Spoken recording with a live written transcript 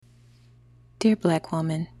Dear Black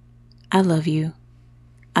woman, I love you.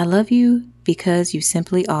 I love you because you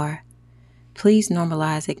simply are. Please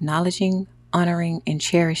normalize acknowledging, honoring, and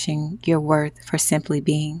cherishing your worth for simply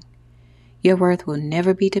being. Your worth will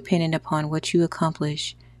never be dependent upon what you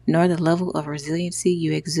accomplish, nor the level of resiliency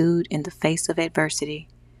you exude in the face of adversity.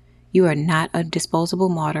 You are not a disposable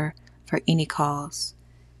martyr for any cause.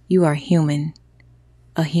 You are human,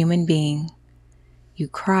 a human being. You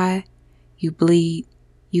cry, you bleed,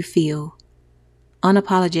 you feel.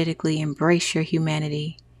 Unapologetically embrace your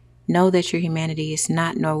humanity. Know that your humanity is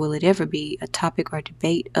not, nor will it ever be, a topic or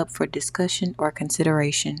debate up for discussion or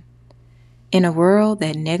consideration. In a world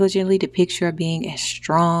that negligently depicts your being as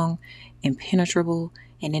strong, impenetrable,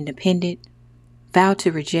 and independent, vow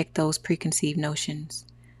to reject those preconceived notions.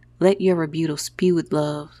 Let your rebuttal spew with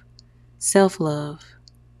love, self-love.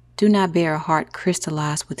 Do not bear a heart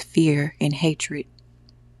crystallized with fear and hatred.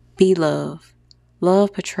 Be love.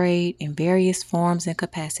 Love portrayed in various forms and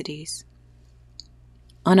capacities.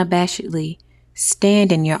 Unabashedly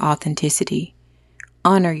stand in your authenticity.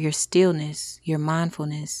 Honor your stillness, your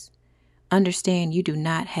mindfulness. Understand you do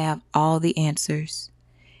not have all the answers.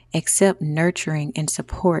 Accept nurturing and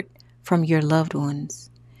support from your loved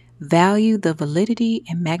ones. Value the validity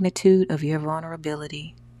and magnitude of your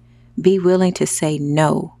vulnerability. Be willing to say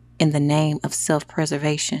no in the name of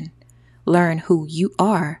self-preservation. Learn who you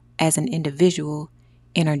are as an individual,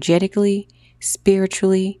 energetically,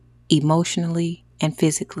 spiritually, emotionally, and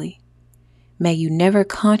physically. May you never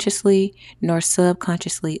consciously nor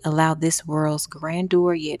subconsciously allow this world's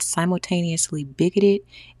grandeur yet simultaneously bigoted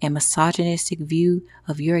and misogynistic view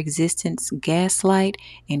of your existence gaslight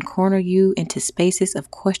and corner you into spaces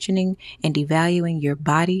of questioning and devaluing your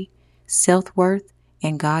body, self-worth,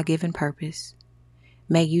 and God-given purpose.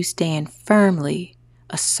 May you stand firmly,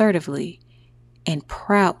 assertively, and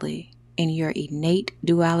proudly in your innate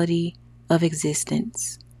duality of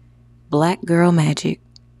existence. Black Girl Magic,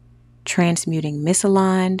 transmuting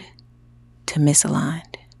misaligned to misaligned.